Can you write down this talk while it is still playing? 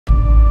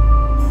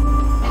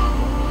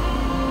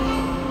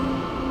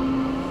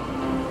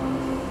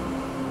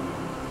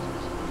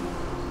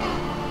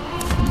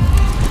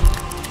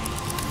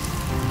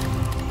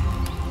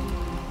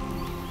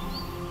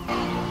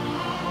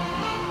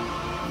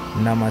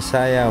Nama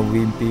saya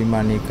Wimpi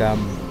Manikam.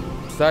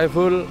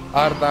 Saiful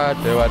Arta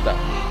Dewata.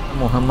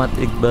 Muhammad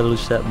Iqbal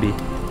Usabi,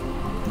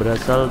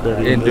 berasal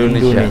dari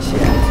Indonesia.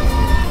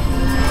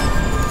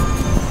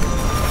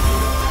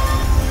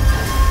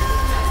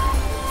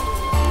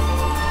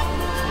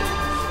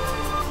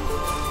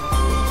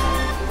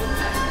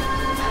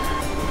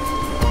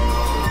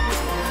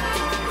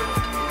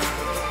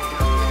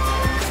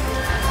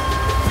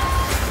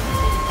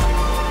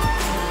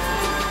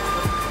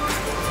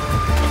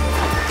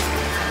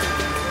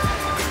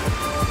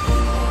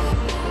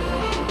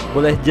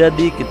 Boleh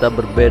jadi kita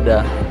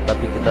berbeda,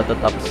 tapi kita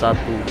tetap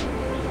satu.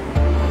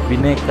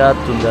 Bhinneka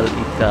Tunggal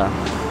Ika.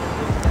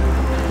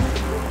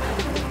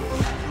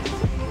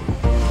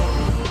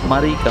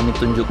 Mari kami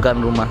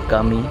tunjukkan rumah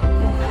kami,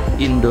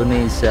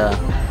 Indonesia.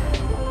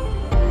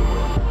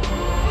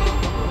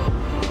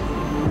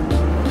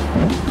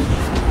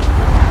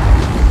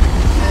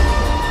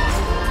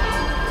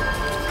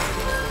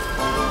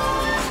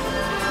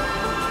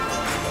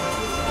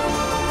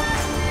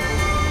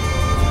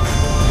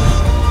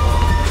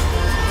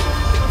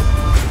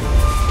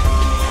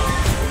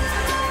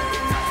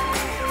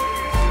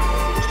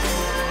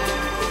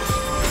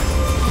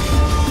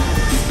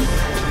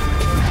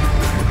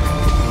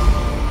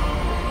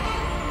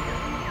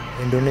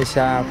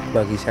 Indonesia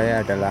bagi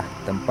saya adalah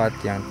tempat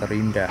yang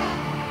terindah.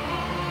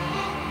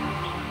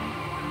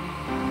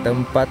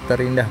 Tempat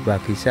terindah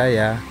bagi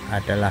saya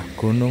adalah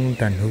gunung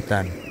dan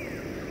hutan.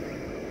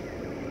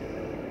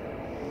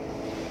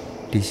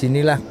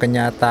 Disinilah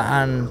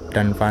kenyataan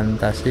dan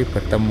fantasi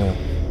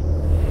bertemu.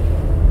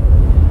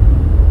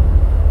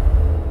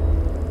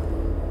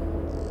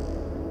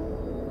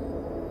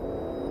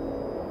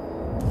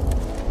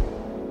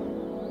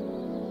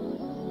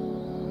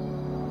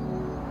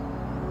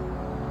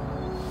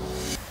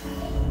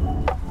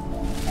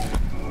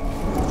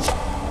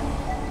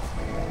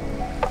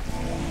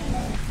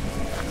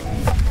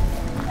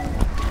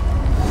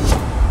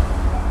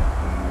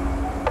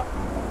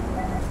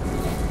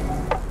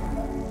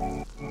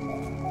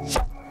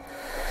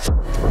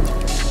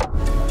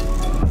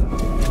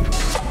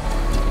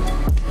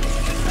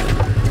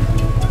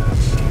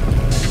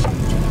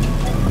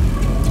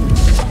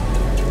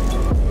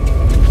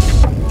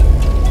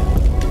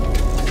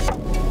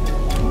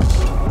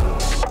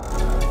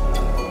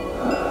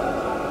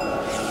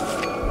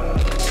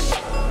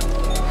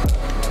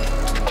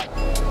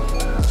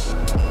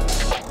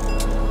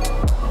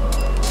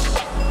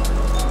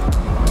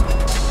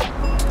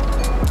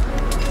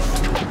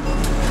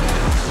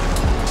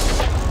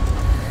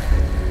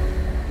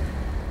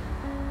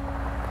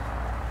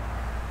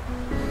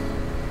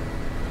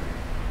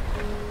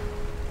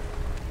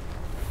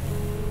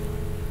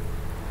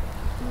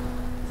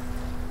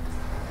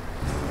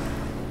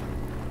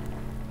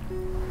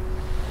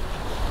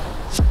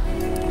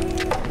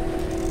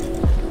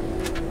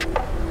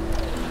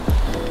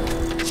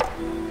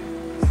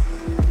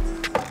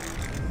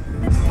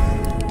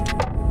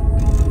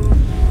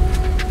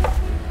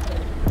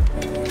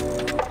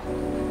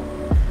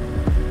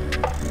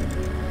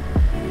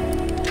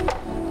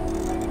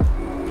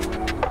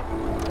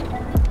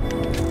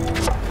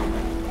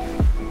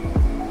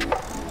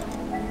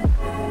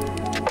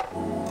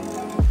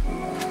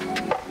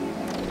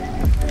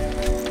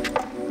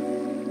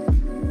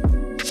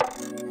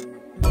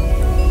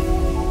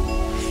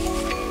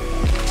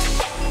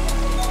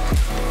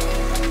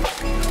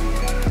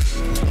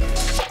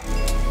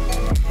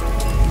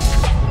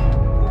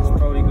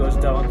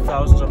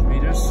 Thousands of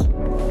meters.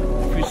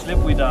 If we slip,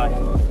 we die.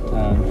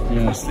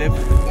 If we slip,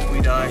 we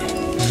die.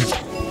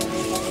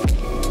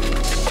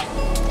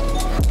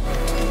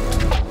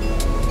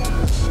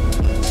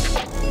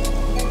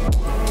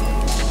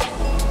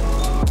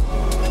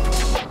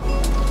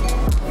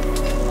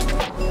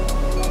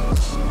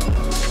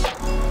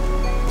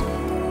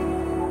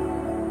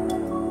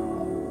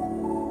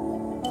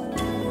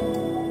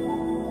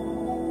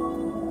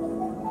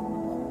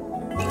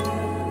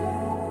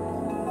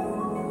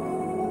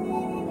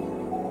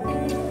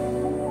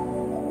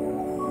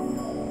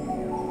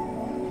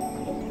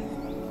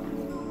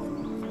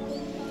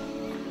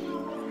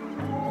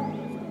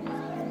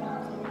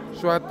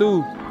 Suatu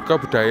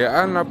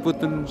kebudayaan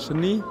apapun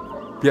seni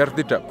biar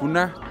tidak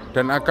punah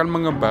dan akan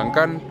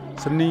mengembangkan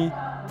seni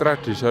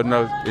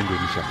tradisional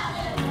Indonesia.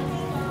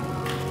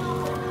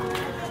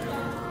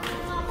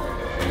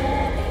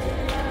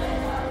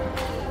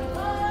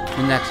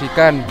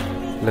 Menyaksikan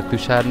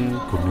letusan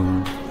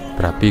gunung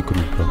berapi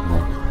Gunung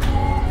Bromo.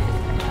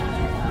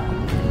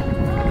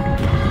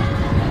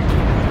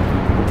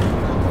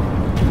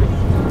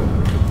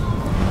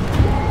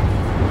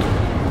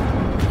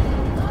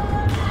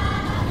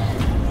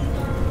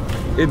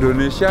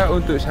 Indonesia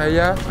untuk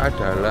saya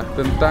adalah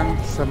tentang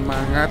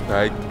semangat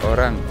baik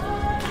orang.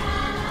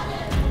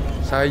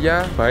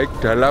 Saya baik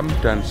dalam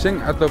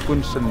dancing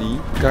ataupun seni,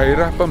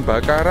 gairah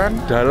pembakaran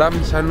dalam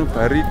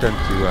sanubari dan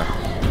jiwa.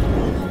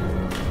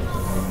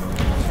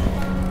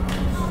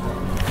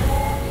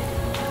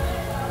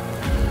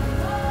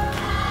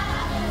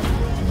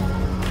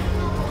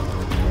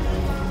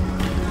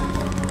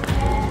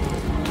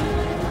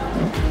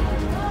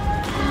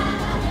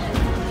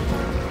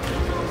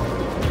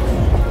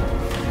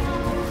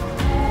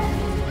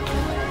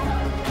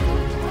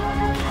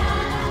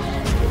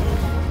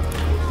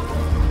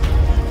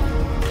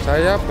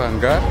 Saya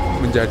bangga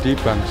menjadi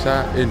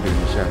bangsa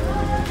Indonesia.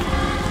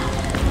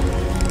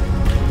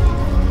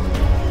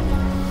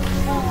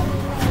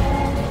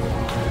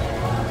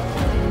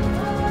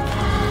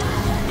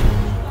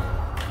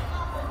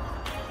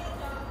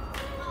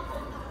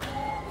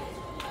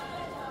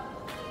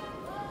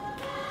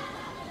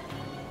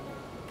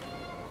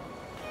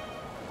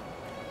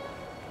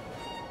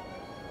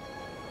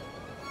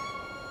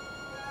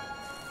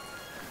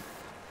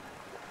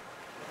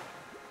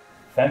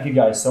 Thank you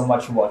guys so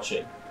much for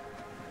watching.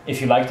 If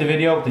you liked the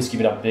video, please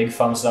give it a big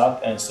thumbs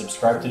up and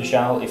subscribe to the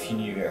channel if you're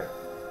new here.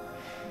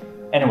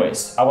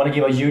 Anyways, I want to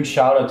give a huge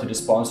shout out to the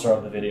sponsor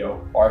of the video,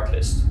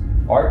 Artlist.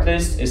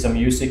 Artlist is a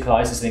music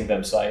licensing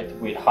website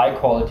with high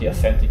quality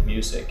authentic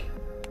music.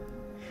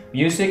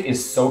 Music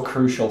is so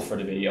crucial for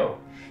the video.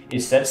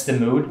 It sets the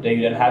mood that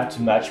you then have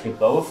to match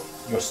with both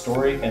your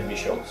story and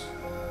visuals.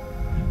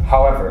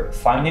 However,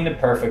 finding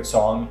the perfect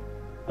song,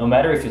 no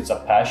matter if it's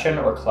a passion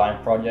or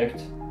client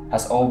project,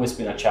 has always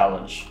been a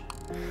challenge.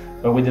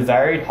 But with the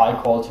varied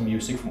high-quality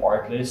music from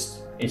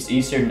Artlist, it's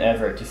easier than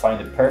ever to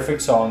find the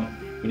perfect song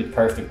with the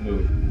perfect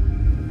mood.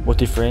 What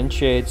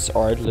differentiates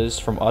Artlist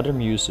from other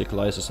music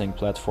licensing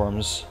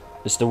platforms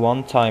is the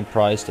one-time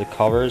price that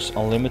covers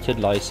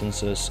unlimited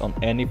licenses on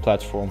any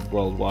platform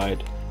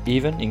worldwide,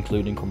 even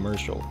including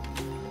commercial.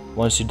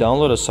 Once you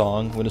download a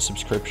song with a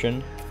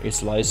subscription,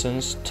 it's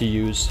licensed to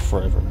use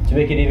forever. To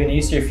make it even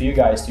easier for you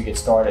guys to get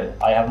started,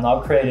 I have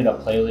now created a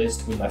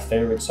playlist with my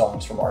favorite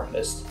songs from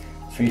Artlist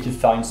for you to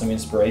find some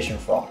inspiration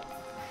from.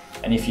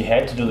 And if you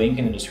head to the link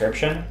in the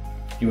description,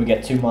 you will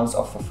get 2 months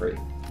off for free.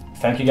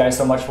 Thank you guys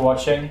so much for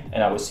watching,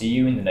 and I will see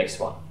you in the next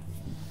one.